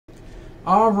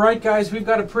All right, guys, we've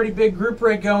got a pretty big group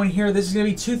break going here. This is going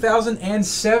to be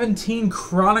 2017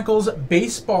 Chronicles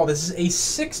Baseball. This is a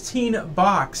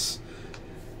 16-box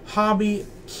hobby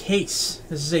case.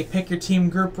 This is a Pick Your Team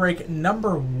group break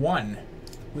number 1.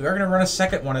 We are going to run a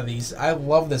second one of these. I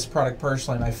love this product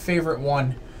personally. My favorite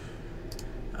one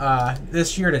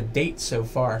this year to date so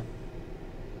far.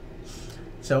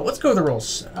 So let's go with the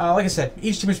rules. Like I said,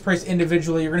 each team is priced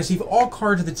individually. You're going to see all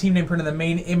cards with the team name printed on the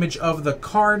main image of the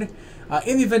card.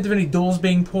 In the event of any duels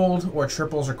being pulled, or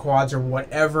triples or quads or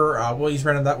whatever, we'll use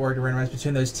random.org to randomize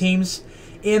between those teams.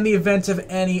 In the event of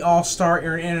any all-star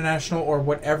or international or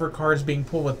whatever cards being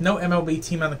pulled with no MLB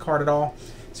team on the card at all,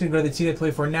 it's going to go to the team they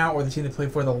play for now or the team they play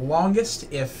for the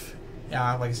longest if,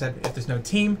 like I said, if there's no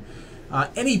team.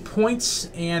 Any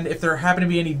points, and if there happen to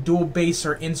be any dual base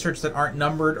or inserts that aren't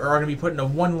numbered, are going to be put into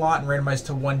one lot and randomized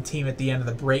to one team at the end of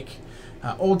the break.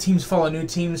 Old teams follow new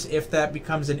teams if that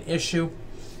becomes an issue.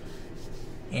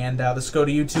 And let's go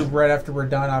to YouTube right after we're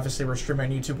done. Obviously, we're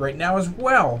streaming on YouTube right now as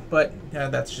well, but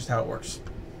that's just how it works.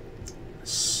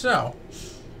 So,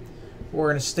 we're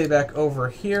going to stay back over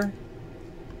here.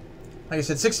 Like I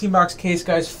said, 16-box case,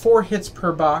 guys. 4 hits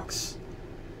per box.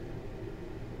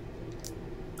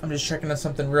 I'm just checking on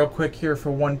something real quick here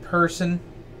for one person.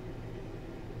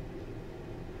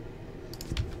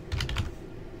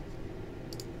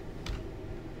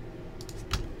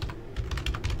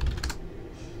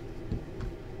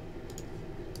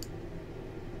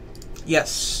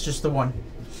 Yes, just the one.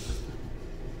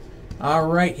 All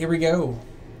right, here we go.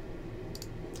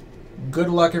 Good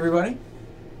luck, everybody.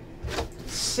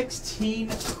 16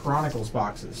 Chronicles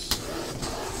boxes.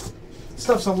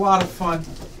 Stuff's a lot of fun.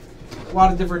 A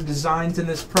lot of different designs in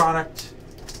this product.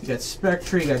 You got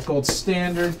Spectra, you got Gold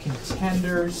Standard,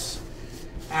 Contenders,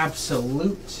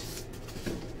 Absolute.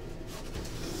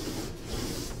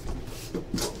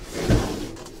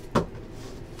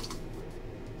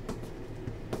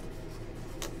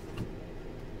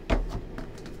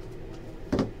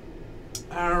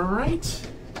 All right.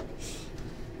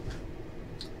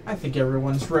 I think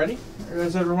everyone's ready.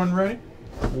 Is everyone ready?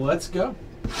 Let's go.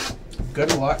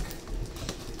 Good luck.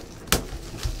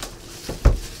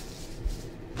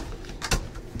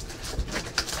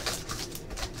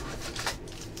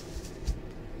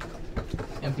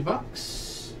 Empty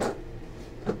box.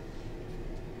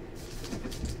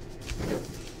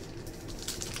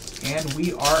 And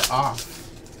we are off.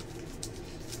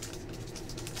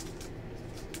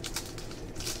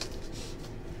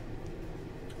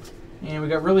 And we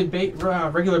got really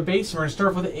regular base. We're going to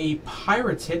start off with a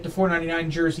Pirates hit to 499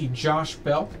 jersey, Josh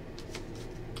Bell.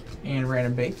 And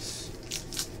random base.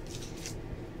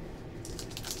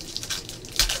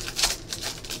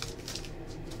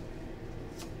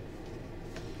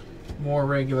 More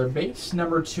regular base.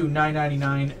 Number 2,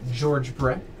 999, George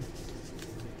Brett.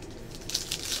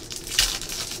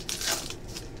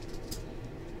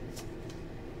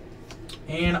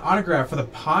 And autograph for the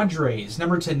Padres.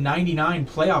 Number 299,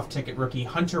 playoff ticket rookie,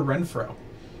 Hunter Renfroe.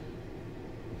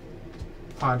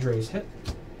 Padres hit.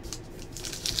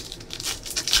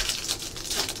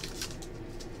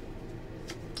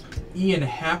 Ian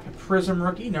Happ, Prism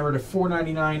rookie. Number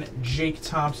 499, Jake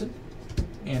Thompson.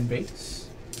 And base.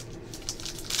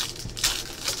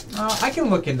 I can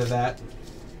look into that.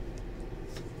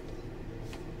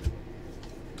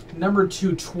 Number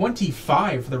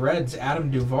 225 for the Reds,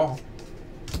 Adam Duvall.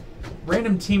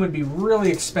 Random team would be really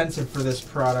expensive for this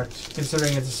product,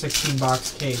 considering it's a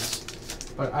 16-box case,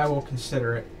 but I will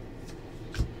consider it.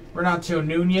 Renato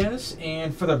Nunez,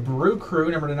 and for the Brew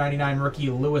Crew, number 99 rookie,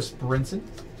 Lewis Brinson.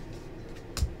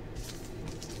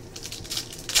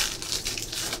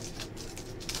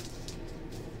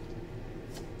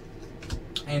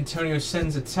 Antonio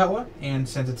Senzatella, and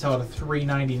Senzatella to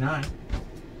 399.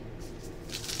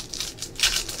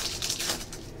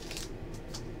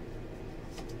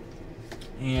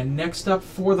 And next up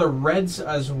for the Reds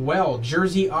as well,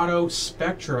 Jersey Auto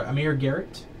Spectra, Amir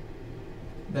Garrett.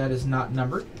 That is not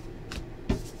numbered.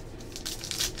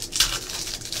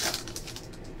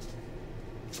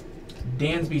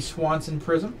 Dansby Swanson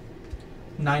Prism,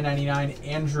 999,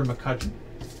 Andrew McCutcheon.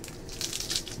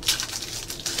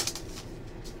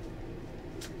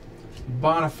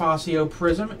 Bonifacio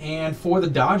Prism, and for the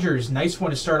Dodgers, nice one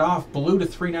to start off, blue to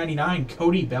 399,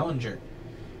 Cody Bellinger.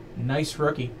 Nice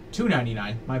rookie.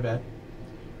 299, my bad.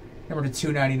 Number to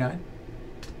 299.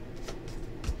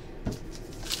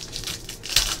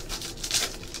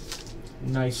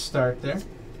 Nice start there.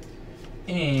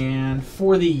 And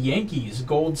for the Yankees,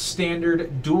 Gold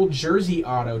Standard Dual Jersey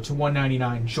Auto to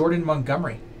 199, Jordan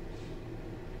Montgomery.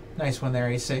 Nice one there,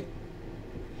 AC.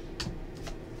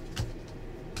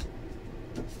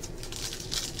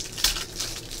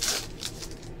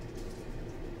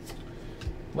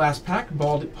 Last pack,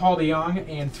 Paul DeYoung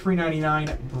and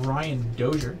 $3.99 Brian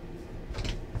Dozier.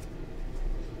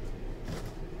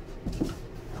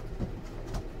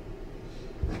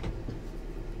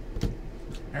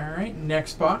 All right,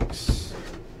 next box.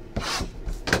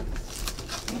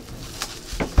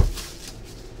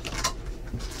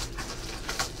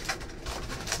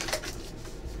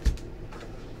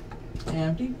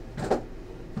 Empty.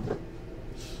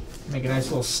 Make a nice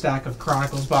little stack of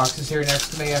Chronicles boxes here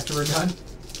next to me after we're done.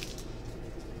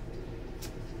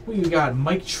 We got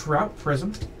Mike Trout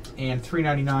Prism and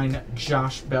 $3.99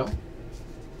 Josh Bell.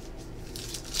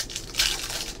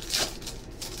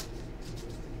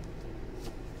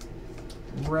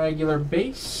 Regular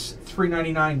base,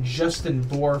 $3.99 Justin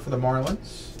Bohr for the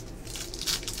Marlins.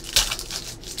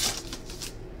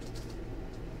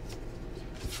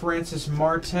 Francis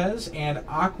Martez and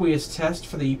Aqueous Test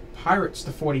for the Pirates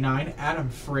to 49, Adam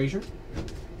Frazier.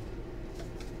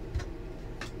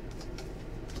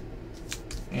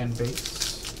 And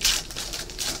base.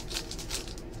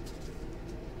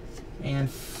 And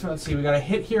let's see, we got a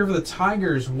hit here for the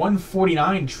Tigers,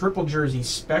 149 triple jersey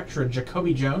Spectra,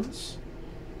 Jacoby Jones.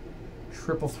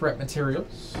 Triple threat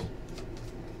materials.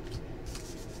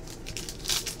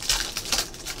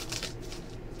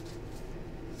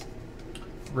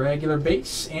 Regular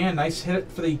base, and nice hit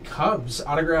for the Cubs.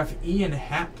 Autograph Ian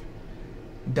Happ.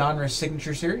 Donruss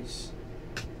Signature Series.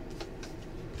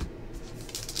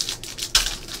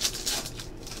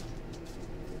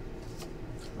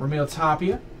 Ramil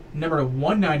Tapia. Number to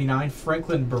 199,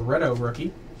 Franklin Barreto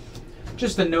rookie.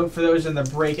 Just a note for those in the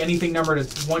break, anything numbered at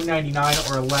 199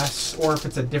 or less, or if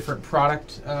it's a different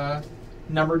product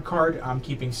numbered card, I'm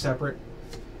keeping separate.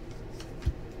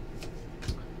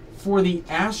 For the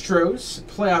Astros,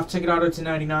 playoff ticket auto to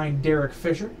 99, Derek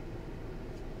Fisher.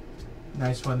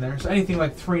 Nice one there. So anything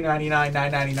like $3.99,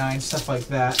 $9.99, stuff like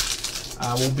that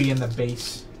will be in the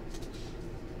base.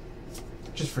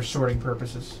 Just for sorting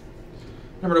purposes.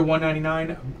 Number to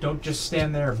 199, don't just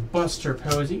stand there, Buster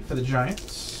Posey for the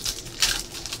Giants.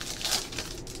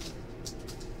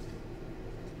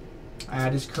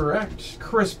 That is correct.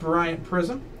 Chris Bryant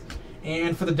Prism.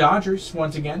 And for the Dodgers,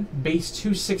 once again, base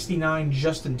 269,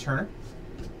 Justin Turner.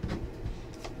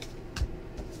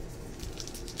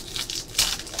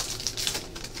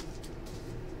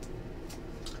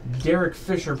 Derek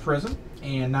Fisher Prism.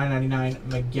 And $9.99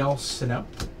 Miguel Sano.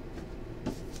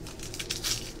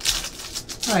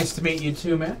 Nice to meet you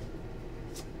too, man.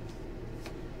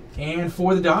 And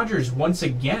for the Dodgers, once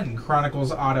again,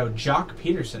 Chronicles auto, Jock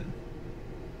Peterson.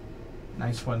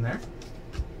 Nice one there.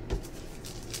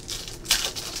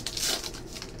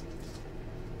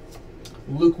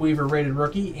 Luke Weaver rated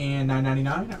rookie and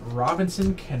 $9.99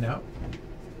 Robinson Cano.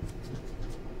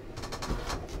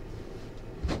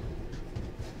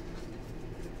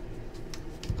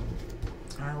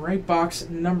 All right, box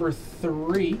number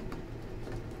 3.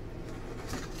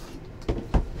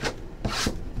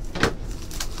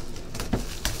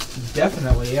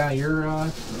 Definitely, yeah,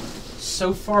 you're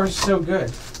so far so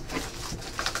good.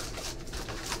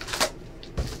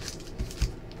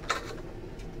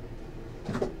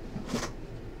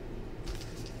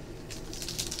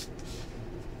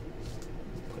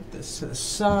 To the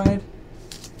side.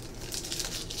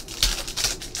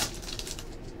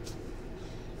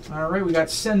 All right, we got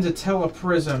Senzatella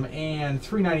Prism and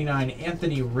 $3.99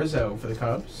 Anthony Rizzo for the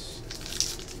Cubs.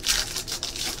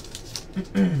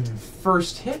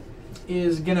 First hit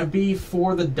is going to be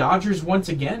for the Dodgers once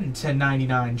again,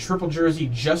 $10.99 triple jersey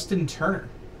Justin Turner.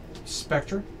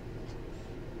 Spectra.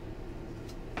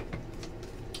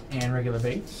 And regular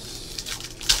base.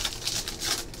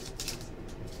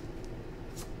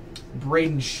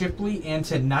 Braden Shipley, and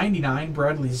to 99,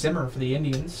 Bradley Zimmer for the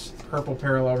Indians. Purple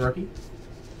parallel rookie.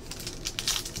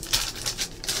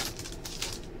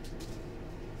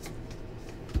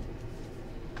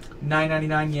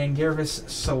 $9.99 Yangervis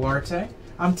Solarte.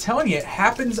 I'm telling you, it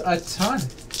happens a ton.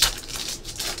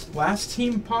 Last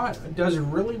team pot does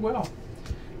really well.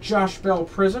 Josh Bell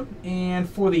Prism, and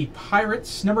for the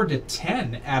Pirates, number to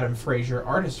 10, Adam Frazier,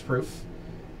 artist proof.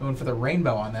 Going for the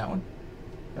rainbow on that one.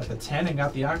 Got the 10 and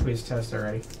got the Aqueous Test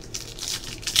already.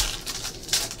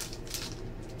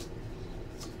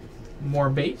 More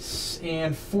base.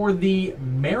 And for the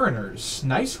Mariners,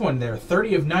 nice one there.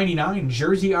 30 of 99,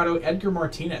 jersey auto Edgar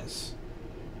Martinez.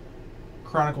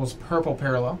 Chronicles purple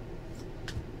parallel.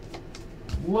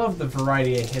 Love the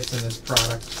variety of hits in this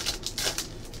product.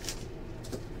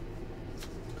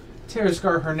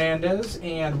 Teoscar Hernandez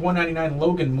and $1.99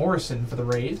 Logan Morrison for the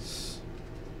Rays.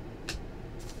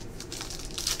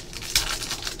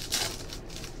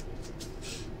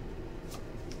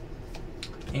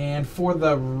 And for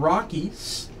the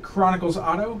Rockies, Chronicles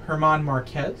auto, German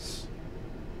Marquez.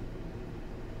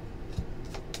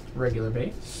 Regular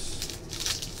base.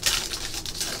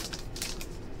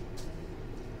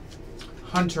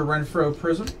 Hunter Renfroe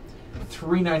Prism.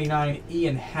 $3.99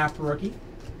 Ian Happ rookie.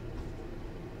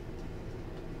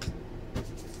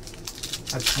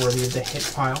 That's worthy of the hit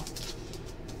pile.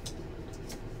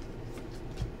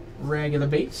 Regular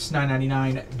base,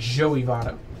 $9.99 Joey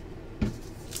Votto.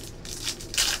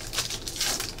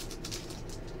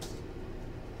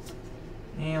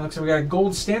 And looks like we got a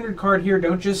gold standard card here.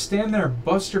 Don't just stand there.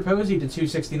 Buster Posey to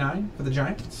 $2.69 for the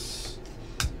Giants.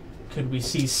 Could we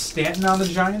see Stanton on the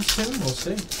Giants soon? We'll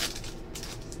see.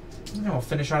 And we'll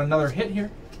finish on another hit here.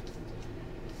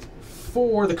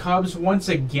 For the Cubs, once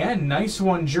again, nice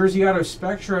one. Jersey Auto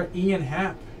Spectra, Ian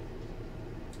Happ.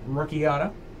 Rookie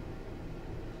auto.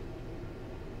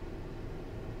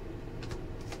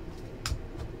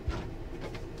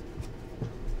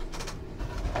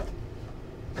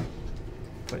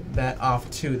 Put that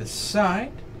off to the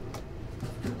side.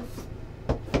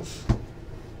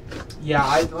 Yeah,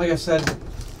 like I said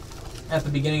at the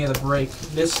beginning of the break,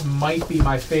 this might be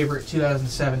my favorite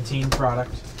 2017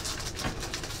 product.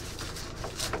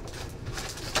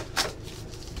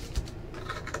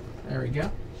 There we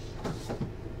go.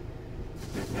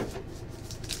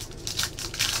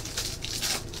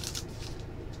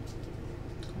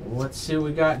 Let's see what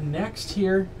we got next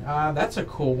here. That's a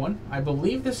cool one. I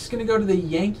believe this is going to go to the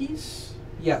Yankees.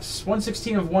 Yes,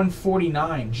 116 of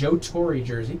 149. Joe Torre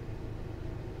jersey.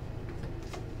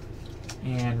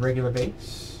 And regular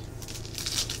base.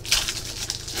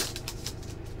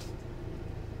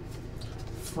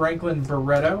 Franklin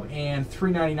Barreto and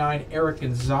 $3.99 Eric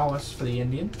Gonzalez for the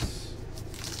Indians.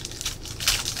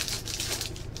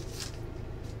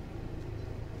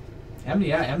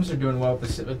 M's are doing well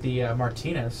with the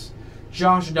Martinez.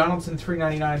 Josh Donaldson,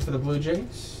 $3.99 for the Blue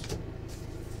Jays.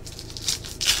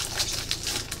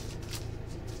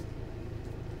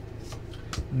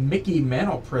 Mickey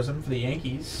Mantle Prism for the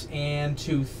Yankees. And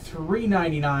to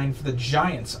 $3.99 for the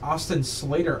Giants, Austin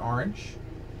Slater Orange.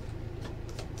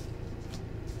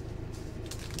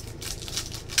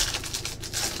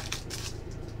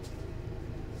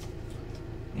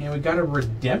 And we got a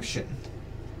redemption.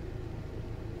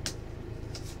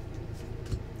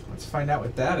 Let's find out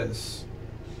what that is.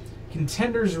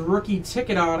 Contenders rookie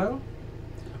ticket auto.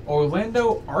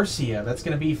 Orlando Arcia. That's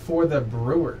going to be for the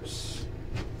Brewers.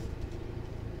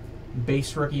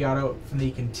 Base rookie auto from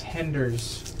the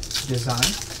Contenders design.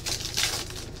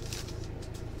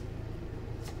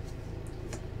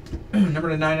 Number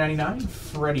to 999,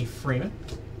 Freddie Freeman.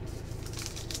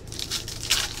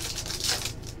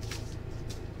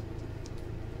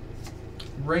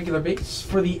 Regular base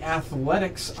for the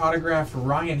Athletics, autograph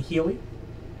Ryan Healy.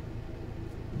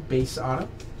 Base auto.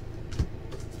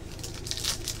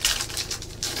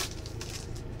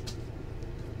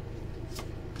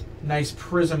 Nice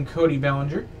Prism Cody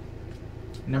Bellinger.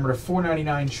 Number to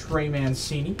 499 Trey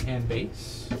Mancini and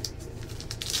base.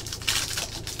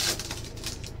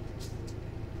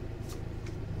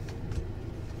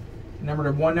 Number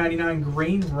to 199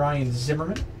 green Ryan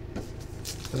Zimmerman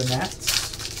for the Nats.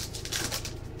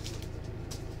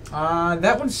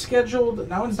 That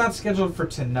one's not scheduled for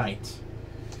tonight.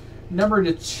 Number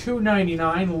to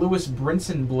 299 Lewis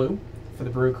Brinson blue for the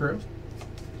Brew Crew.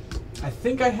 I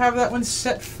think I have that one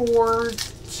set for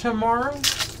tomorrow.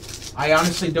 I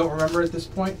honestly don't remember at this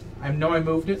point. I know I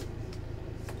moved it.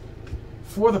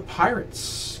 For the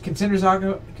Pirates, Contenders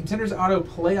Auto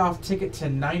playoff ticket to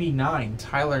 99,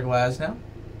 Tyler Glasnow.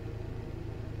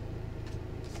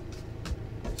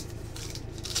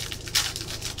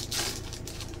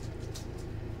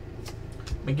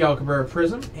 Miguel Cabrera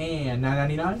Prism and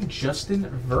 $9.99 Justin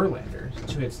Verlander.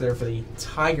 2 hits there for the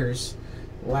Tigers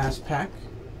last pack.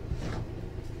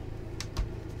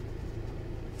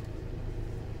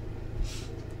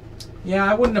 Yeah,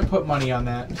 I wouldn't have put money on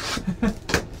that.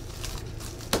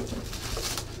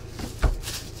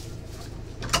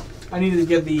 I needed to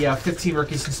give the 15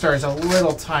 rookies and stars a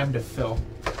little time to fill.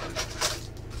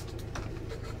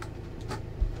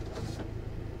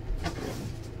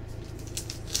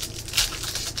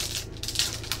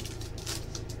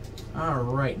 All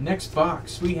right, next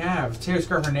box we have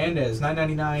Teoscar Hernandez,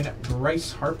 $9.99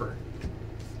 Bryce Harper.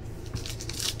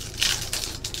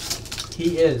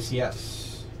 He is, yes.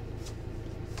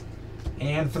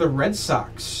 And for the Red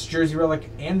Sox, jersey relic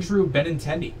Andrew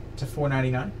Benintendi to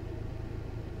 $4.99.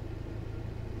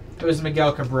 It was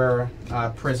Miguel Cabrera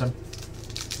Prism.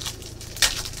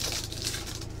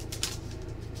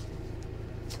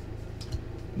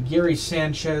 Gary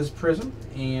Sanchez Prism,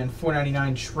 and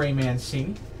 $4.99 Trey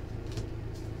Mancini.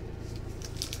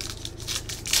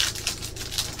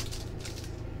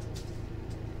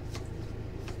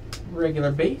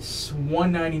 Regular base,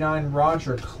 $1.99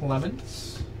 Roger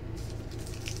Clemens.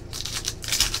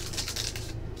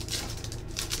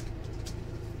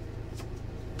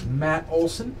 Matt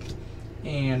Olson.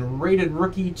 And rated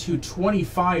rookie to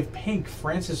 25 pink,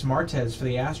 Francis Martes for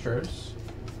the Astros.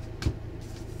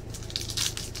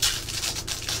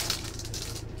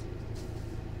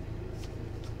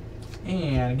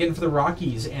 And again for the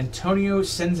Rockies, Antonio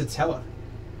Senzatella,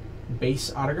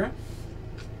 base autograph.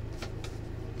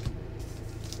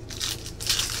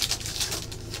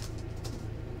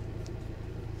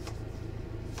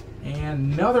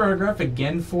 And another autograph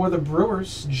again for the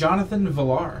Brewers, Jonathan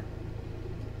Villar,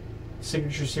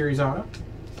 signature series auto.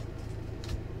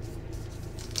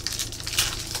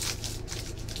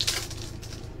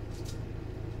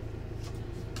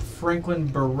 Franklin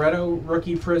Barreto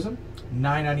rookie prism,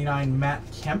 $9.99 Matt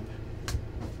Kemp.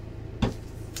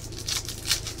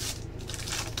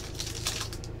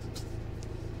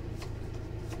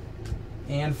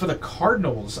 And for the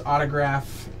Cardinals,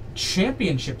 autograph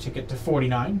championship ticket to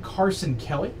 49, Carson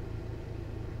Kelly.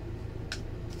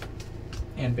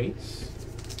 And base.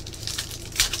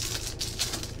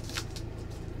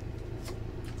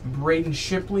 Braden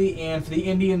Shipley, and for the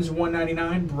Indians,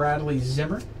 $1.99 Bradley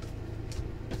Zimmer.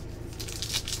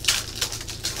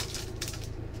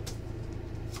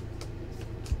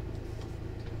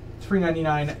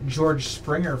 $3.99 George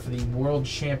Springer for the World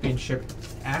Championship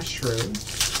Astros.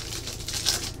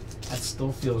 That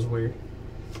still feels weird.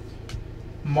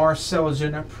 Marcell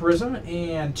Ozuna Prism,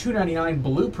 and $2.99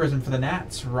 Blue Prism for the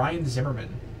Nats, Ryan Zimmerman.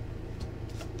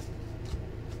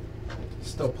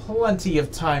 Still plenty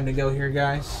of time to go here,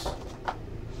 guys.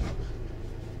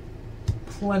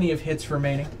 Plenty of hits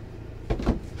remaining.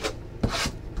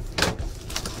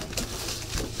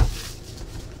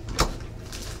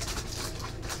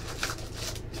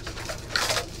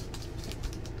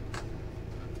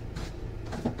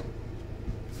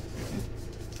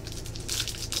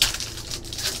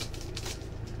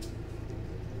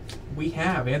 We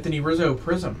have Anthony Rizzo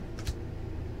Prism,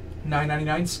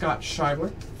 $9.99 Scott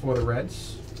Scheibler for the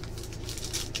Reds.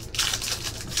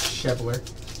 Schebler.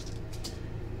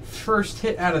 First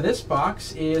hit out of this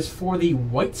box is for the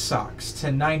White Sox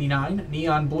to 99,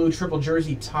 neon blue triple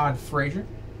jersey Todd Frazier.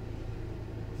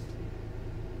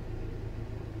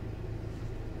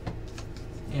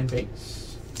 And base.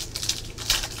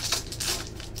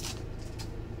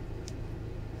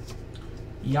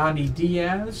 Yandy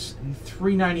Diaz, and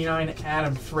 $3.99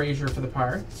 Adam Frazier for the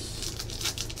Pirates.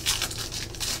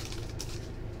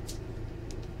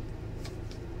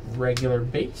 Regular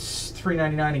base,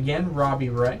 $3.99 again, Robbie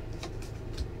Ray.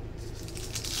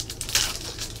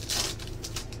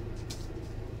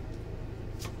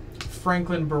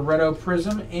 Franklin Barreto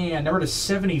Prism, and number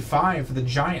 /75 for the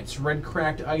Giants, red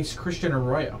cracked ice, Christian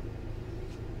Arroyo.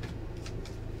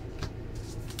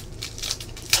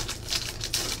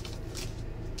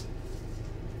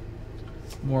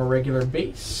 More regular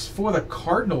base. For the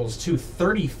Cardinals,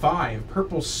 /35,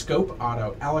 purple scope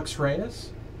auto, Alex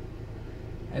Reyes.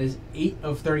 That is 8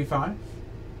 of 35.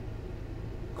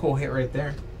 Cool hit right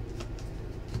there.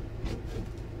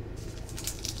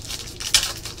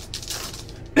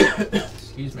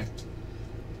 Excuse me.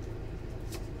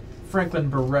 Franklin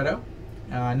Barreto,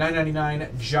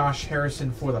 $9.99 Josh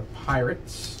Harrison for the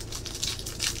Pirates.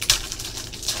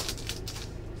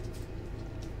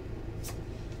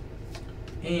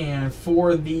 And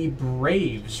for the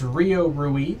Braves, Rio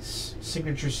Ruiz,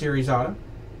 signature series auto.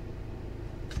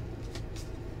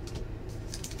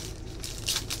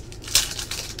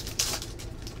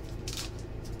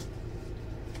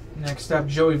 Next up,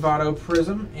 Joey Votto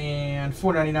Prism, and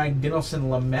 $4.99 Dinelson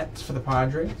Lamet for the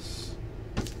Padres.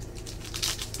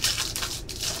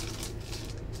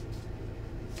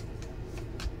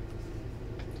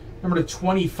 Number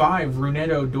 /25, Rougned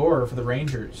Odor for the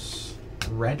Rangers,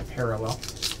 red parallel.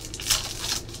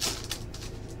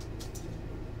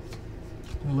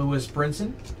 Lewis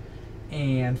Brinson,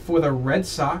 and for the Red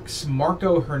Sox,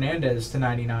 Marco Hernandez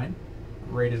 /99,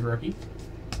 rated rookie.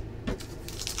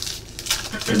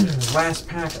 Last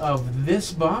pack of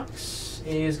this box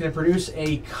is going to produce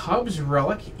a Cubs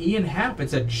relic, Ian Happ.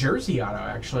 It's a jersey auto,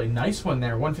 actually. Nice one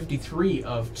there, 153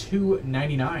 of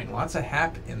 299. Lots of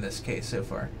Happ in this case so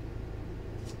far.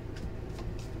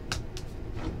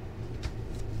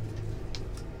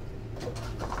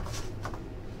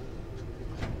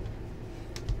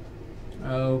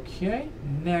 Okay,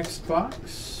 next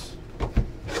box.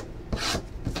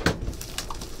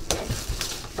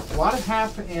 lot of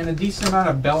Hap and a decent amount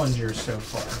of Bellinger so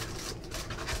far.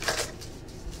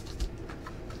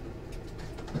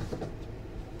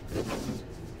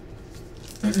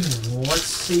 Let's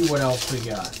see what else we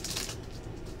got.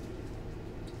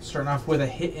 Starting off with a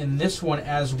hit in this one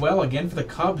as well. Again for the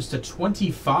Cubs to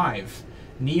 25.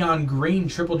 Neon green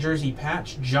triple jersey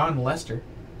patch, John Lester.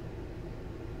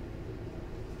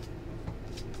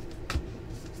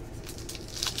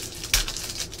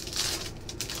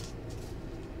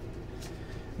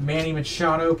 Manny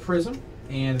Machado prism.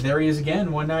 And there he is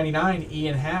again, 199,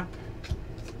 Ian Happ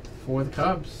for the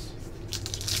Cubs.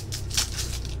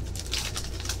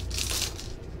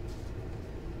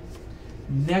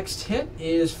 Next hit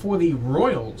is for the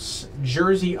Royals.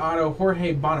 Jersey auto,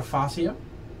 Jorge Bonifacio.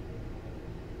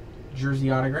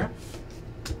 Jersey autograph.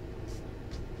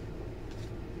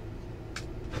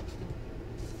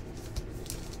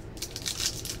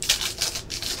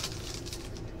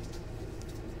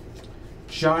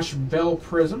 Josh Bell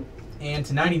prism. And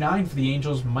to 99 for the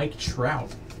Angels, Mike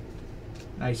Trout.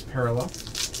 Nice parallel.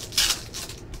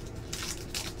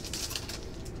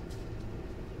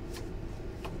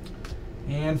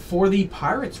 And for the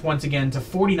Pirates, once again, to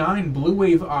 49, Blue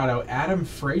Wave auto, Adam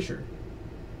Frazier.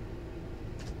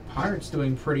 Pirates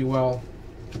doing pretty well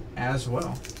as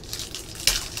well.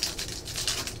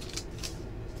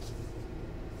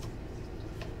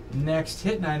 Next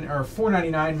hit,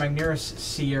 499, Magneuris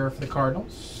Sierra for the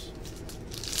Cardinals.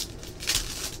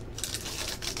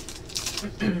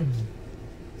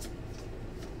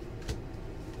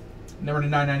 Number to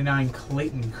 999,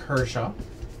 Clayton Kershaw.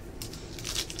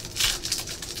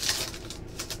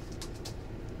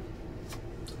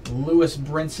 Lewis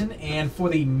Brinson, and for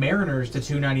the Mariners to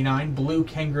 299, Blue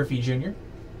Ken Griffey Jr.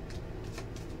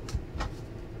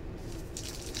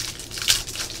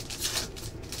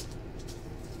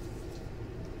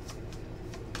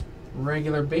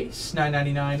 Regular base,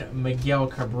 999, Miguel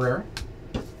Cabrera.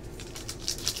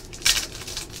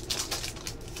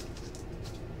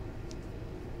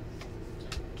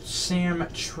 Sam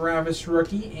Travis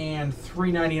rookie, and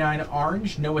 399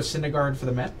 orange, Noah Syndergaard for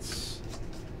the Mets.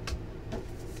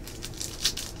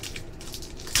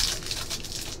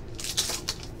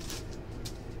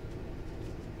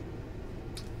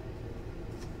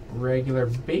 Regular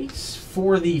base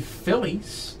for the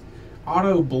Phillies.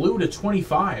 Auto blue to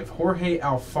 25, Jorge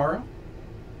Alfaro.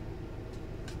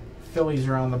 Phillies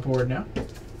are on the board now.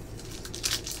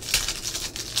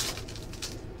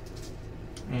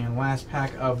 And last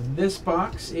pack of this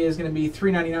box is going to be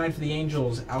 $3.99 for the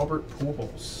Angels, Albert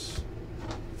Pujols.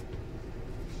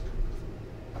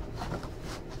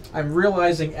 I'm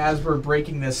realizing as we're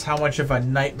breaking this how much of a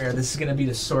nightmare this is going to be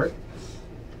to sort.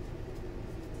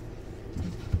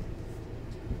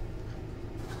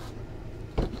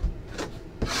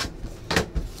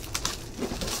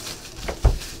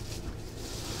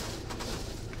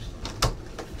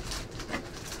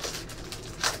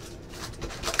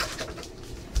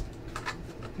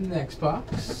 Next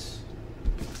box.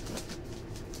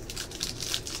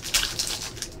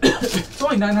 It's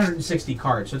only 960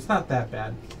 cards, so it's not that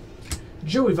bad.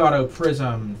 Joey Votto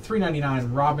Prism,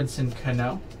 $3.99, Robinson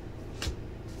Cano.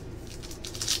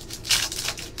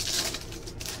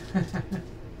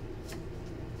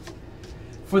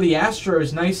 For the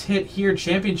Astros, nice hit here.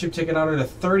 Championship ticket auto to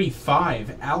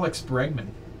 35, Alex Bregman.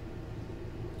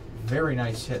 Very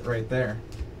nice hit right there.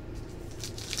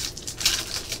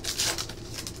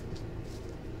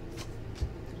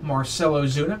 Marcelo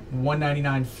Zuna,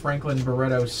 $1.99, Franklin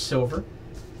Barreto Silver.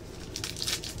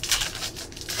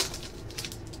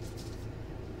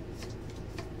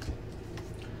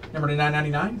 Number to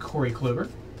 999, Corey Kluber.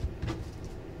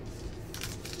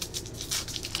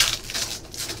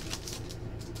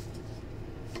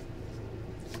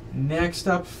 Next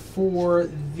up for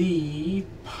the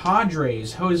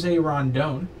Padres, Jose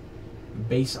Rondon,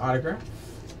 base autograph.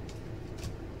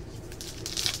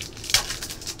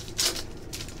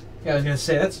 Yeah, I was going to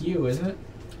say, that's you, isn't it?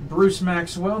 Bruce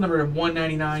Maxwell, number to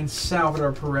 199,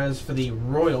 Salvador Perez for the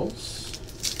Royals.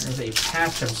 There's a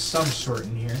patch of some sort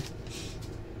in here.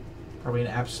 Probably an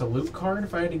absolute card,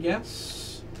 if I had to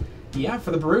guess. Yeah,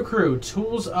 for the Brew Crew,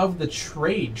 Tools of the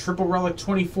Trade, Triple Relic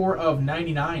 24 of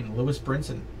 99, Lewis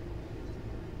Brinson.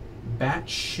 Bat,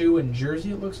 shoe, and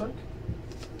jersey, it looks like.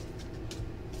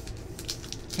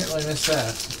 Can't really miss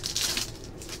that.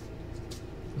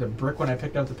 It was a brick when I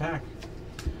picked out the pack.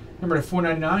 Number to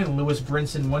 499, Lewis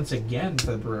Brinson once again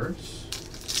for the Brewers.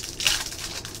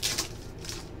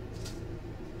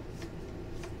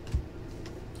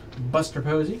 Buster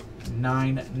Posey,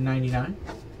 $9.99.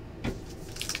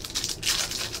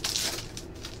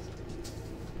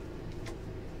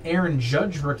 Aaron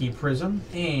Judge rookie prism.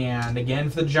 And again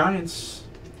for the Giants.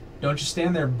 Don't you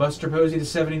stand there, Buster Posey to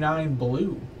 79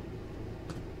 blue.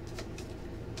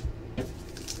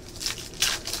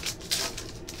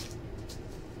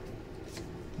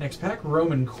 Next pack,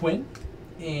 Roman Quinn.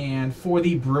 And for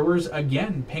the Brewers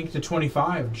again, pink to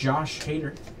 25, Josh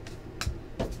Hader.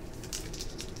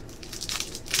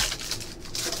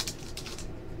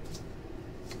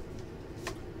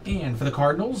 And for the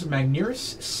Cardinals,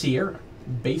 Magneuris Sierra,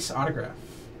 base autograph.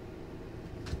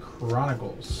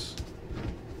 Chronicles.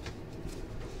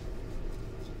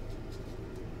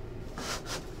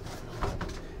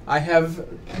 I have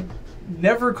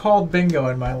never called bingo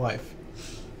in my life.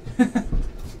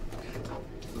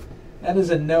 That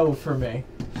is a no for me.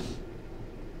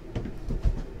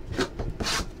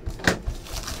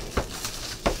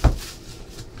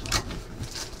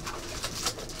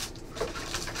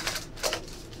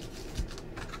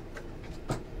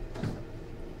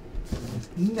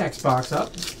 Next box up.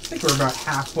 I think we're about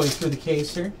halfway through the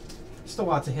case here. Still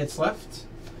lots of hits left.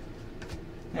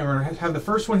 And we're going to have the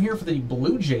first one here for the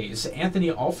Blue Jays,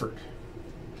 Anthony Alford.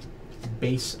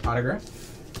 Base autograph.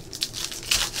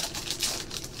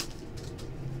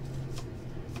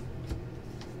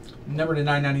 Number to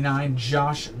 999,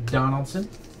 Josh Donaldson.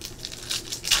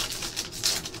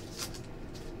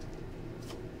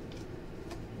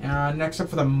 Next up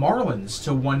for the Marlins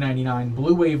to 199,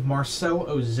 Blue Wave, Marcell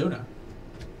Ozuna.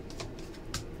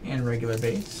 And regular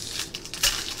base.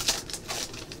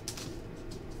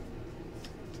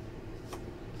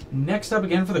 Next up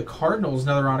again for the Cardinals,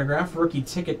 another autograph, rookie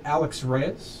ticket, Alex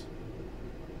Reyes.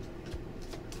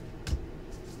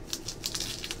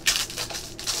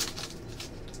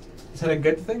 Is that a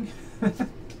good thing?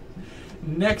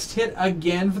 Next hit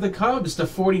again for the Cubs to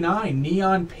 49,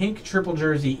 neon pink triple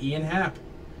jersey, Ian Happ.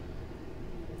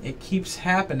 It keeps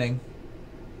happening.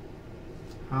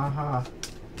 Haha.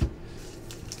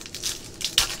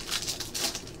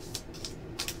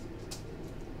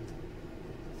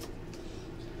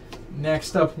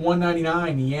 Next up,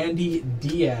 199, Yandy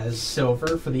Diaz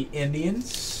silver for the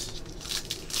Indians.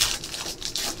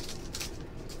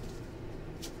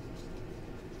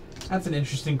 That's an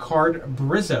interesting card.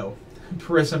 Brizzo,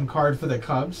 prism card for the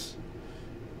Cubs.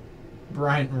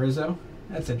 Bryant Rizzo.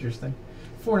 That's interesting.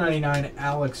 499,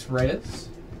 Alex Reyes.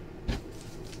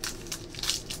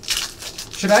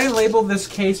 Should I label this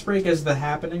case break as the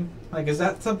happening? Like, is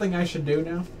that something I should do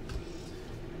now?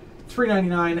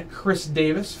 399, Chris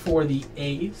Davis for the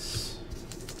A's.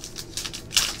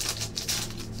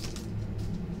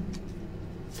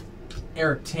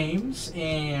 Eric Thames.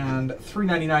 And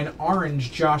 399,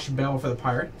 orange, Josh Bell for the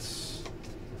Pirates.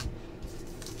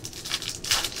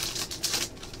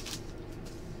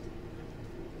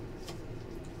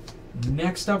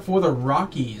 Next up for the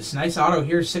Rockies. Nice auto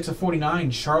here, 6 of 49,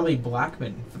 Charlie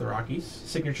Blackmon for the Rockies.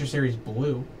 Signature Series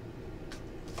blue.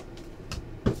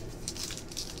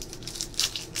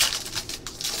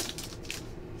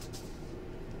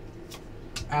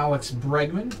 Alex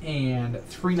Bregman, and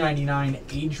 399,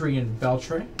 Adrian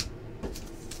Beltre.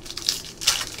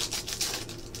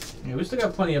 Yeah, we still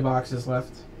got plenty of boxes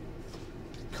left.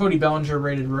 Cody Bellinger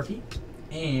rated rookie.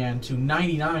 And to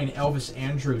 99, Elvis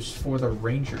Andrus for the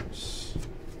Rangers.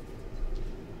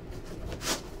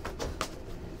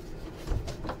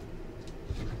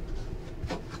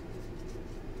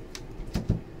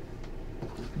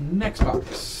 Next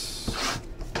box.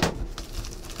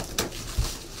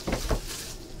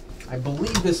 I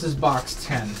believe this is box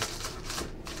 10.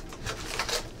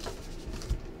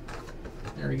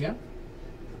 There we go.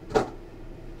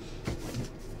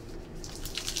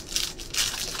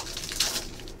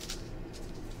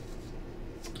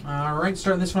 All right,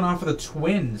 starting this one off with the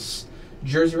Twins.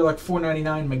 Jersey Relic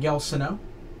 499, Miguel Sano.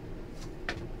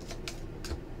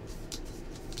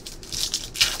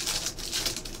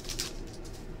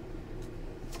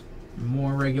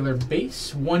 More regular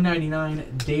base,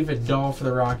 199, David Dahl for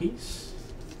the Rockies.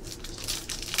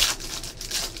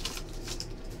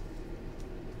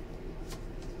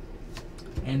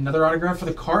 And another autograph for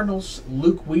the Cardinals,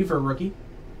 Luke Weaver rookie.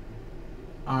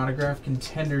 Autograph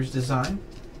Contenders design.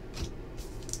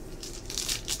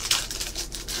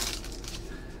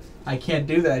 I can't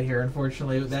do that here,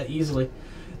 unfortunately, that easily.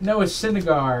 Noah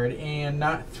Syndergaard, and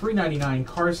not 399,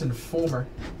 Carson Fulmer.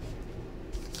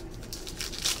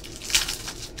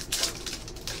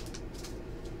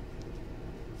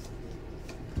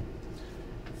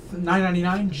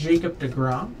 $9.99, Jacob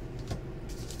deGrom.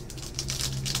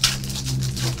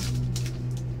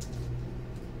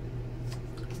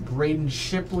 Braden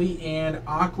Shipley, and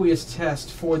Aqueous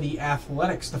Test for the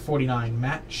Athletics to 49,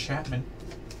 Matt Chapman.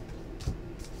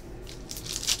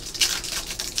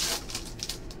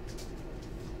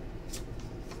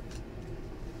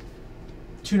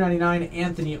 299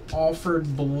 Anthony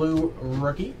Alford blue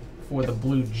rookie for the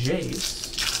Blue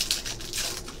Jays.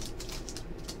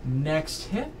 Next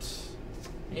hit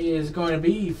is going to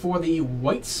be for the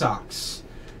White Sox.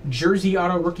 Jersey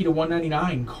auto rookie to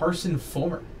 199, Carson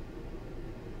Fulmer.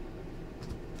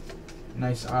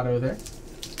 Nice auto there.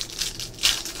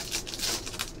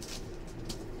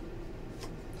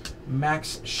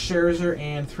 Max Scherzer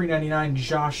and 399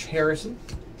 Josh Harrison.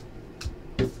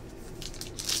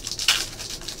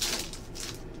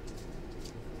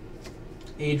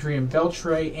 Adrian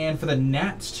Beltre, and for the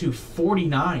Nats to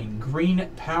 49 green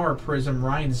power prism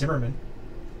Ryan Zimmerman.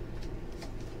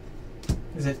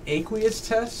 Is it aqueous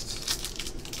test?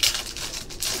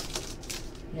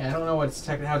 Yeah, I don't know what it's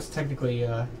how it's technically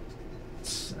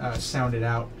sounded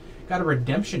out. Got a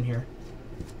redemption here.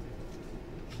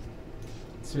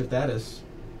 Let's see what that is.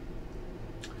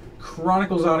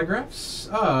 Chronicles autographs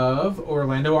of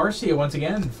Orlando Arcia once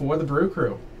again for the Brew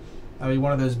Crew. That'll be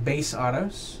one of those base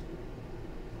autos.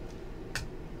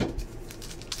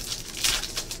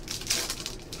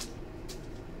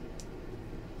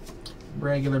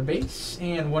 Regular base,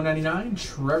 and 199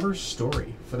 Trevor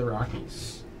Story for the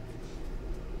Rockies.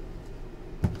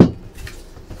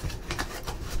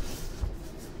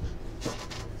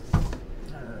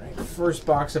 Alright, first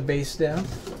box of base down.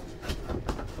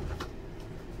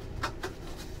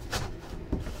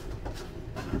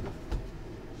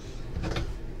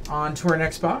 On to our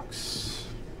next box.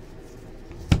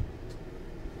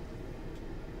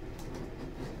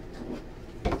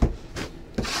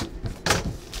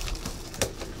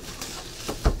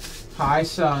 Hi,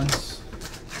 Suns.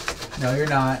 No, you're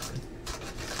not.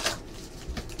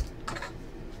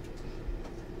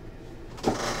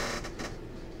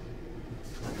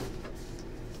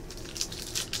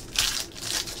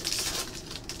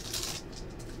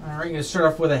 All right, going to start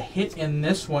off with a hit in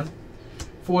this one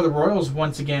for the Royals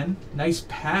once again. Nice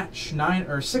patch,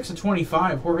 6 of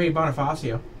 25. Jorge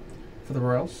Bonifacio for the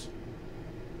Royals.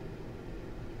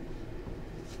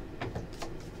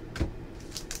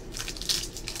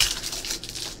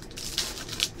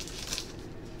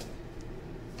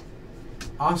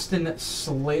 Austin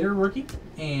Slater rookie,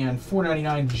 and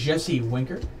 499 Jesse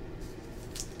Winker.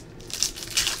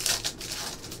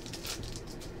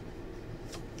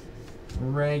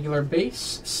 Regular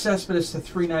base, Cespedes to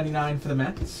 399 for the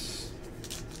Mets.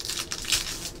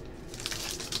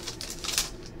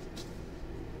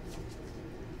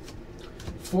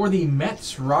 For the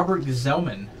Mets, Robert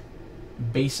Gsellman,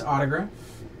 base autograph,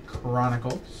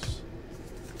 Chronicles.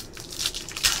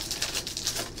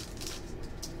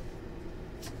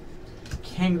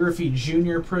 Ken Griffey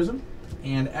Jr. Prism,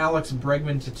 and Alex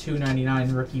Bregman to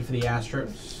 299 rookie for the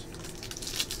Astros.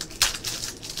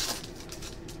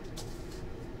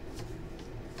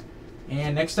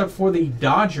 And next up for the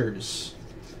Dodgers,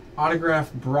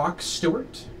 autograph Brock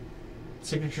Stewart,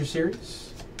 Signature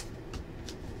Series.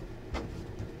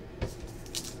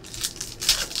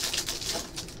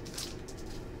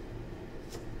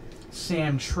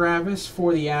 Sam Travis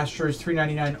for the Astros,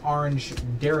 399 orange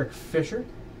Derek Fisher.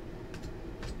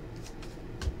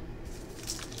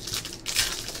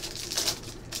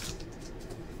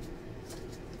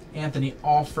 Anthony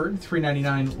Alford,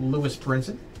 399 Lewis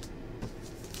Brinson.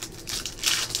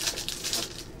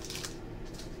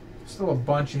 Still a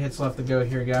bunch of hits left to go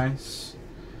here, guys.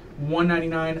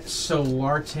 199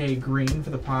 Solarte Green for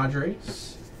the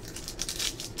Padres.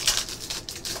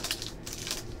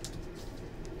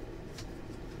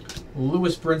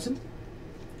 Lewis Brinson.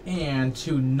 And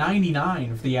to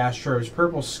 99 for the Astros,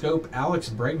 Purple Scope Alex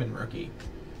Bregman rookie.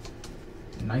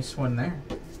 Nice one there.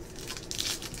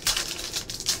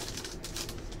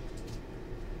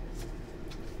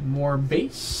 More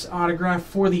base autograph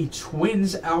for the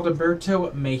Twins,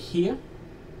 Alberto Mejia.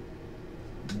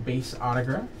 Base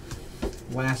autograph.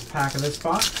 Last pack of this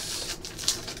box.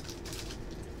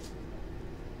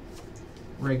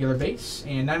 Regular base.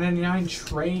 And $9.99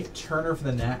 Trey Turner for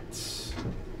the Nats.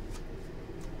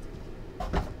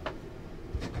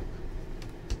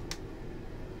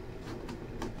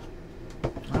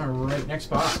 Alright, next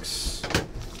box.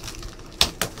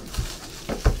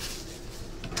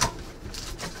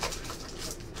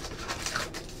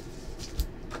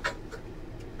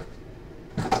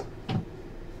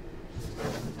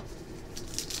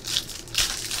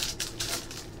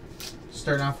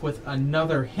 Starting off with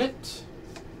another hit.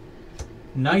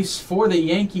 Nice for the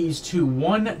Yankees to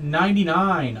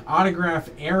 199.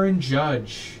 Autograph Aaron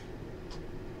Judge.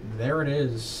 There it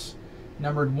is.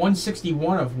 Numbered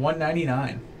 161 of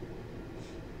 199.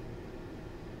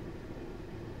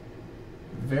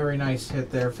 Very nice hit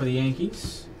there for the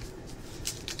Yankees.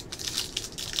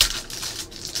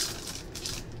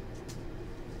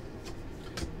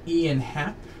 Ian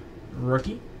Happ,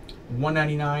 rookie.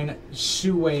 199,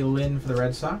 Sue Lin for the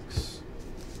Red Sox.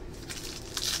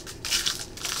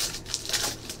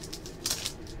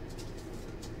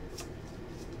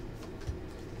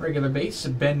 Regular base,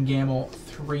 Ben Gamel,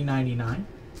 399.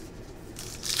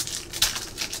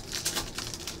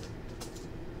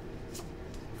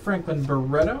 Franklin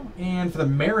Barreto. And for the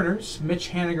Mariners,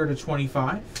 Mitch Haniger to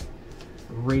 25.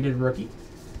 Rated rookie.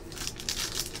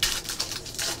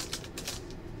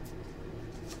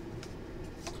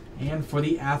 And for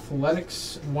the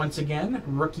Athletics, once again,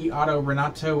 rookie auto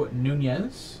Renato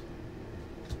Nunez.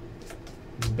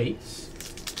 Base.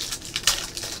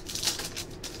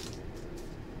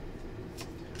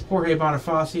 Jorge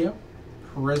Bonifacio,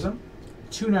 Prism.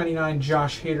 299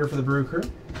 Josh Hader for the Brew Crew.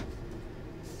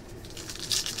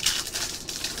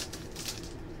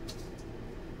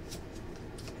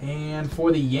 And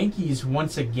for the Yankees,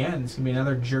 once again, it's going to be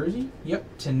another jersey.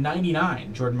 Yep, to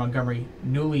 99, Jordan Montgomery,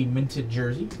 newly minted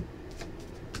jersey.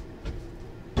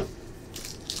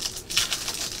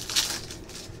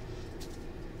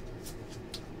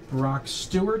 Brock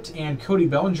Stewart and Cody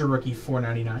Bellinger, rookie,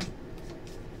 499.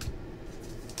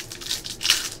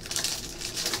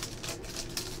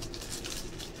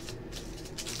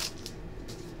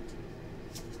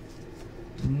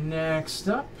 Next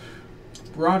up,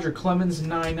 Roger Clemens,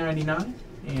 $9.99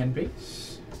 and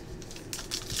base.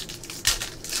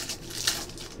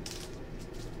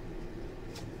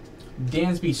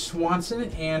 Dansby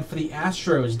Swanson, and for the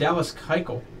Astros, Dallas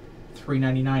Keuchel,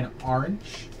 $3.99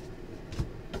 orange.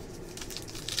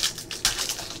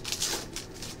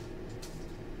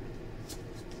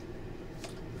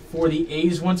 For the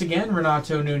A's, once again,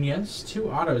 Renato Nunez, 2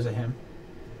 autos of him,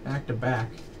 back to back.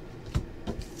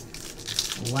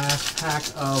 Last pack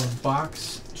of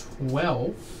box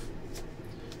 12.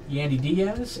 Yandy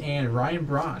Diaz and Ryan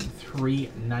Braun,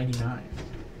 $3.99.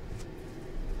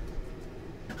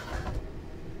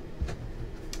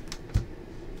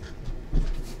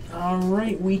 All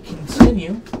right, we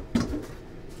continue.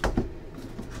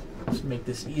 Let's make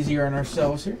this easier on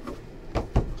ourselves here.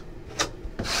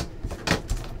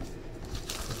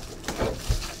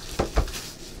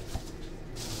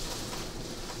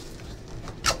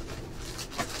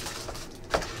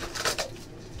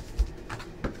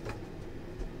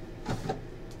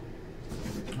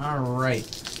 All right.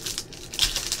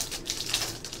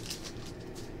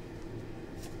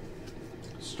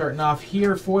 Starting off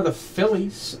here for the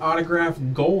Phillies, autograph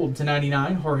gold to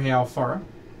 99, Jorge Alfaro.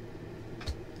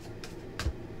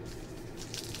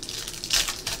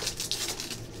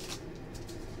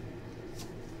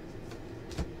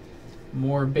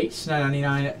 More base,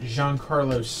 999,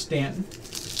 Giancarlo Stanton.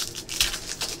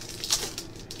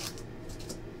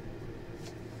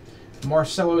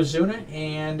 Marcelo Ozuna,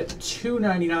 and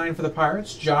 $2.99 for the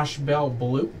Pirates, Josh Bell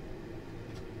blue,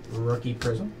 rookie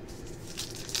prism.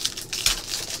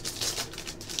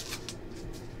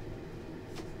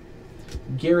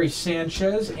 Gary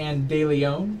Sanchez and De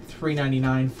Leon,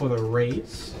 $3.99 for the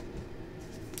Rays.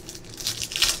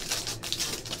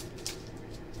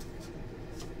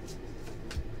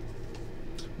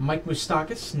 Mike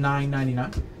Moustakas,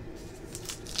 $9.99.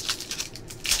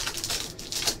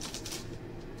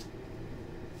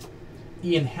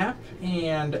 Ian Happ,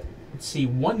 and let's see,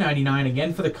 $1.99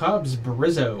 again for the Cubs,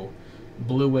 Barizzo,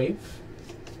 Blue Wave.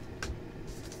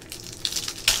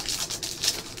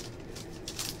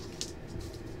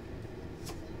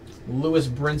 Lewis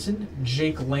Brinson,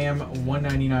 Jake Lamb,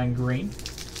 $1.99 green.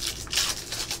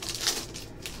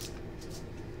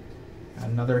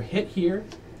 Another hit here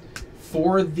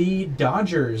for the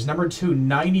Dodgers, number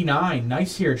 299.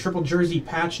 Nice here, triple jersey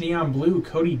patch neon blue,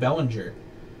 Cody Bellinger.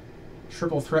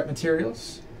 Triple threat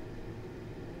materials.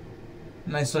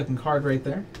 Nice looking card right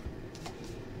there.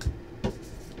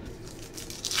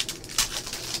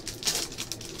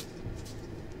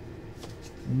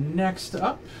 Next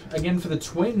up, again for the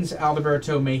Twins,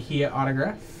 Alberto Mejia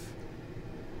autograph.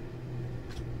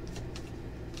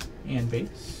 And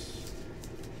base.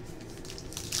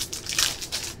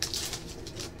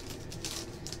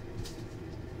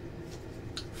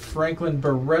 Franklin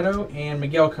Barreto and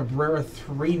Miguel Cabrera,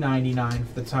 $3.99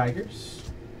 for the Tigers.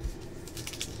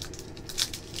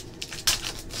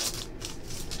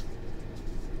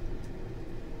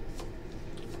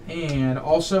 And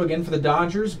also, again for the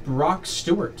Dodgers, Brock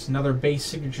Stewart, another base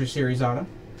signature series auto.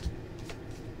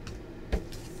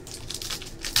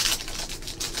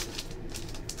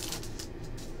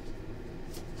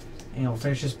 And we'll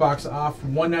finish this box off,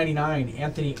 $1.99,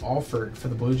 Anthony Alford for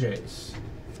the Blue Jays.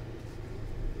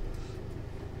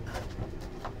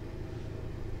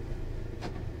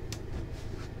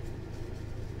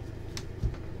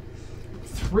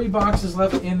 3 boxes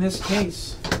left in this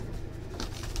case.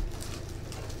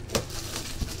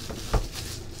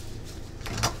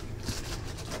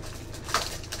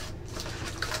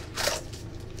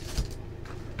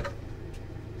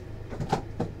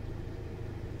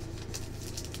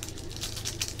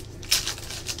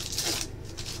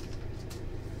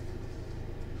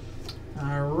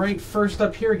 All right, first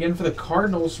up here again for the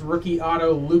Cardinals, rookie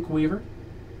auto Luke Weaver.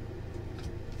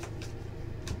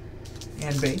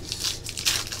 And base.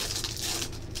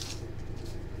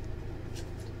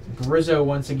 Grizzo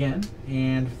once again,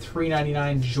 and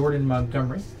 $3.99 Jordan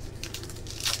Montgomery.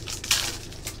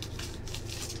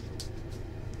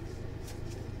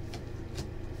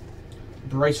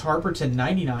 Bryce Harper to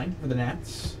 99 for the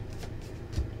Nats.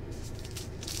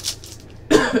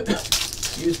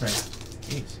 Excuse me.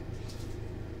 Jeez.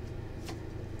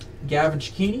 Gavin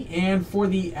Cicchini, and for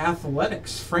the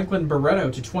Athletics, Franklin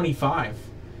Barreto to 25.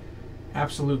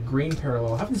 Absolute green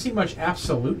parallel. Haven't seen much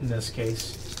absolute in this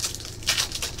case.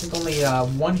 I think only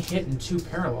 1 hit and 2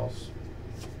 parallels.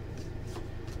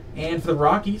 And for the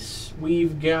Rockies,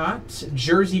 we've got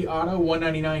Jersey Auto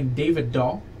 199 David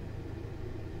Dahl.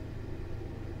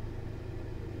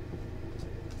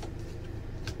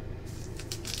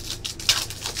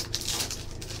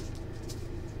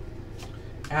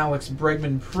 Alex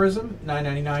Bregman Prism,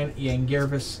 $9.99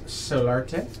 Yangervis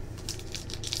Solarte.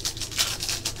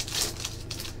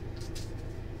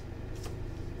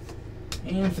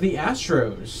 And for the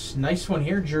Astros, nice one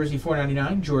here, jersey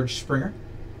 $4.99 George Springer.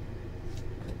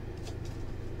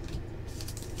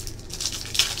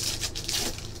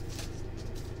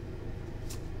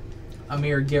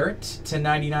 Amir Garrett to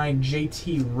 99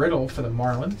 JT Riddle for the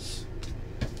Marlins.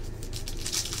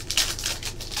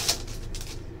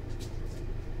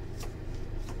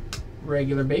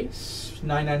 Regular base,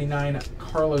 $9.99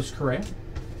 Carlos Correa.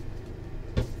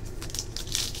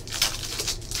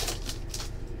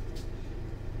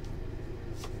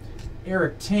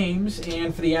 Eric Thames,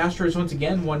 and for the Astros once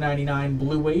again, $1.99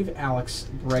 Blue Wave Alex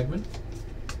Bregman.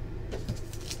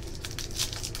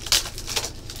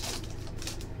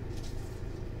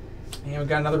 And we've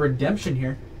got another redemption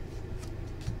here.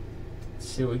 Let's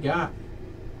see what we got.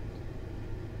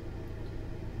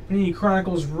 Panini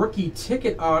Chronicles rookie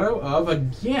ticket auto of,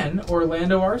 again,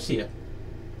 Orlando Arcia.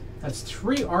 That's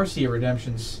 3 Arcia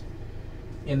redemptions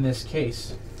in this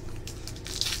case.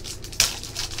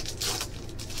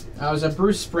 That was a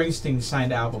Bruce Springsteen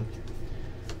signed album.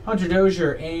 Hunter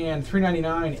Dozier and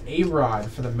 $3.99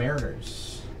 A-Rod for the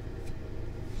Mariners.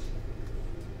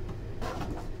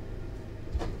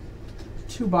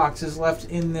 2 boxes left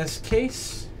in this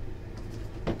case.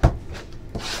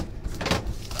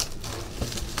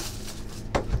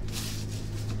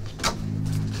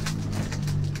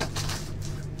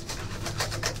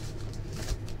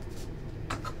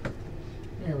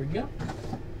 There we go.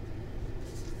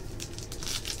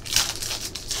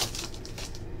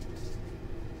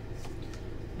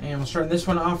 And we'll start this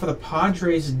one off for the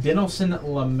Padres, Dinelson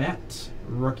Lamet,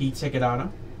 rookie ticket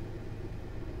auto.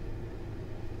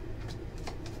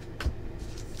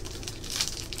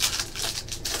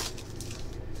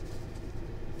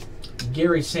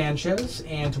 Gary Sanchez,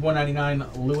 and to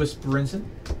 $1.99 Lewis Brinson.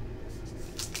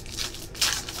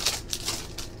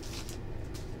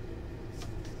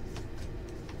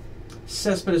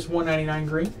 Cespedes $1.99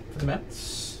 green for the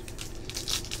Mets.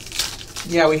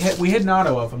 Yeah, we hit an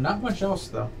auto of them. Not much else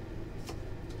though.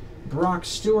 Brock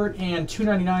Stewart, and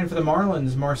 $2.99 for the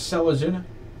Marlins, Marcell Ozuna.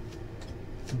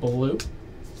 Blue.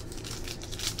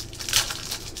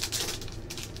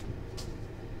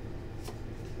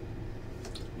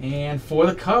 And for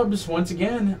the Cubs, once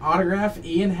again, autograph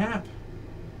Ian Happ.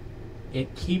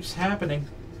 It keeps happening.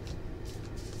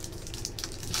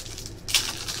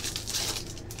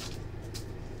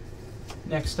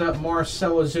 Next up,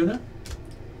 Marcell Ozuna,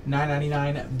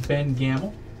 $9.99 Ben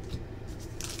Gamble.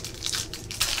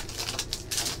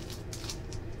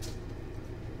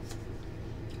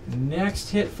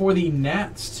 Next hit for the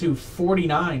Nats to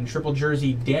 49, triple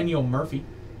jersey Daniel Murphy.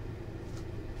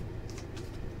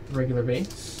 Regular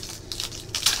base.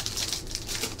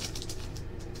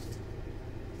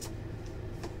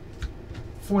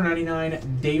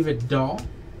 $4.99 David Dahl.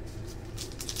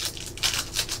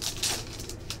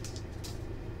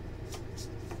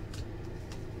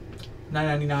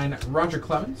 $9.99 Roger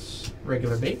Clemens,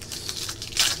 regular base.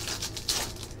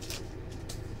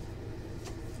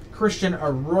 Christian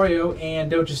Arroyo,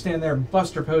 and don't just stand there,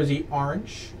 Buster Posey,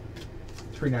 orange,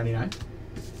 $3.99.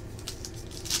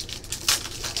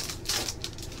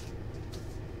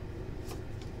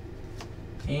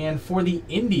 And for the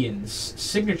Indians,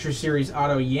 Signature Series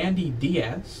auto Yandy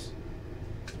Diaz,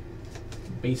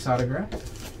 base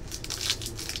autograph.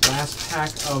 last pack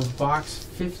of box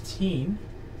 15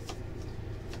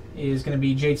 is going to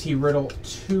be JT Riddle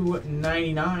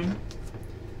 $2.99.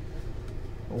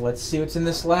 Let's see what's in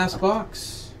this last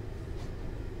box.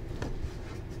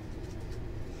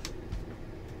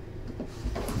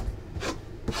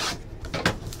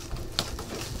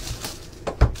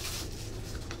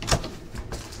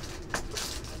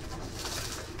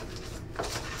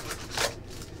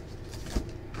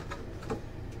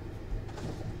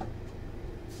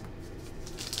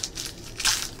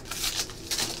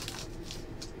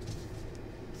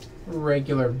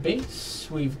 Regular base,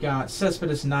 we've got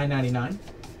Cespedes $9.99.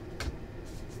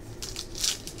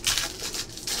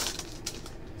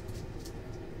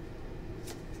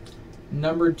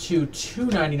 Number 2,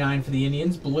 $2.99 for the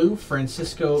Indians. Blue,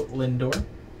 Francisco Lindor.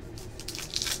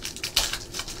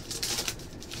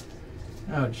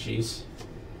 Oh, jeez.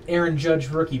 Aaron Judge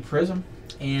rookie prism.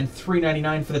 And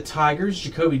 $3.99 for the Tigers.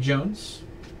 Jacoby Jones,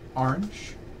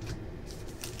 orange.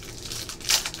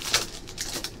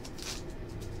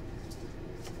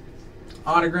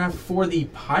 Autograph for the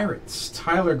Pirates,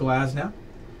 Tyler Glasnow,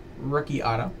 rookie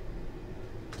auto.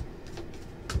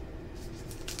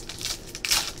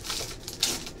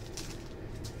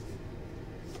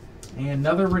 And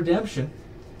another redemption.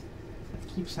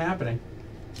 Keeps happening.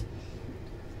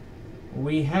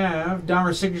 We have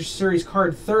Dahmer Signature Series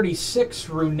card 36,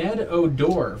 Rougned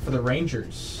Odor for the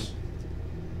Rangers.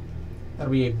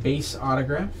 That'll be a base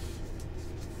autograph.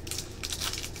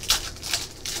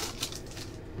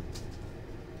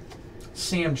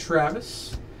 Sam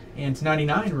Travis, and to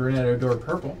 99, Rougned Odor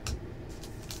purple.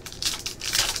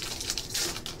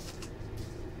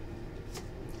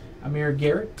 Amir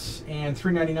Garrett, and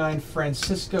 $3.99,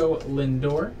 Francisco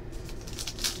Lindor.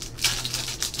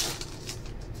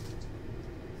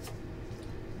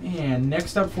 And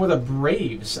next up for the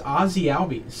Braves, Ozzie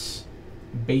Albies,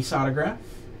 base autograph.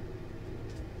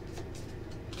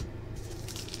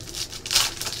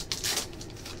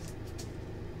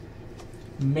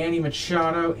 Manny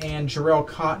Machado and Jarrell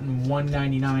Cotton,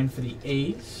 $1.99 for the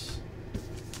A's.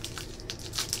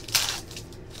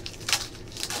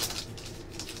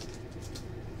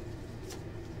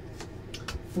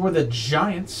 For the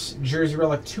Giants, Jersey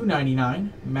Relic $2.99,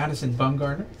 Madison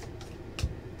Bumgarner.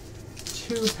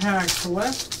 2 packs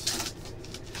left.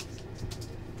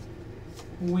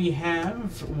 We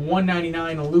have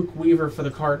 $1.99 Luke Weaver for the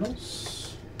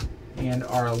Cardinals. And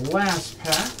our last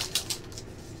pack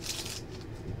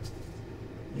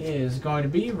is going to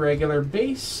be regular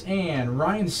base and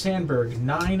Ryan Sandberg,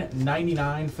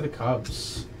 $9.99 for the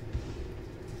Cubs.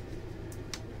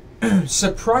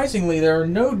 Surprisingly, there are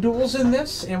no duels in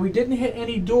this, and we didn't hit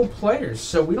any dual players,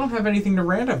 so we don't have anything to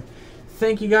random.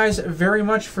 Thank you guys very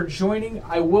much for joining.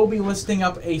 I will be listing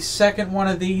up a second one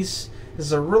of these. This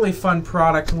is a really fun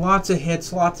product, lots of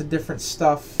hits, lots of different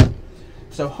stuff.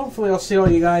 So hopefully I'll see all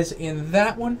you guys in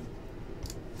that one,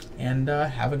 and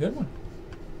have a good one.